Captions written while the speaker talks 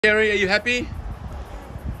Kerry, are you happy?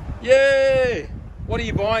 Yay! What are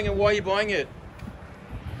you buying and why are you buying it?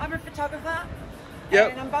 I'm a photographer.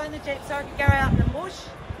 Yep. And I'm buying the Jeep so I can go out in the bush.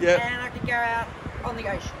 Yep. And I can go out on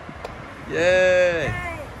the ocean. Yay!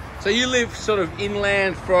 Yay. So you live sort of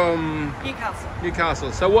inland from Newcastle.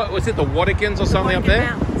 Newcastle. So what was it, the Watkins or something up there?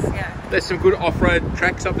 Mountains, yeah. There's some good off-road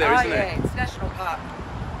tracks up there, isn't there? Yeah, it's National Park.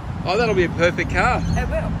 Oh, that'll be a perfect car. It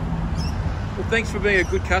will. Well, thanks for being a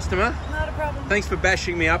good customer. Not a problem. Thanks for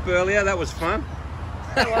bashing me up earlier. That was fun.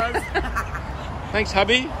 It was. Thanks,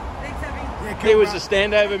 hubby. Thanks, Abby. Yeah, He was a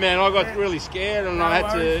standover, man. I got really scared and No I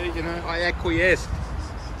had worries. to, you know, I acquiesced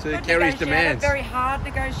to Good Kerry's negotiator, demands. Very hard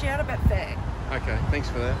negotiator, but fair. Okay, thanks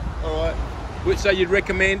for that. All right. So you'd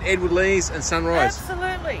recommend Edward Lee's and Sunrise?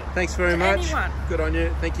 Absolutely. Thanks very To much. anyone. Good on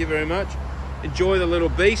you. Thank you very much. Enjoy the little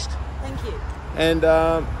beast. Thank you. And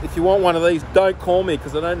if you want one of these, don't call me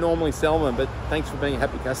because I don't normally sell them. But thanks for being a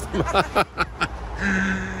happy customer.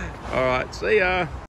 All right. See ya.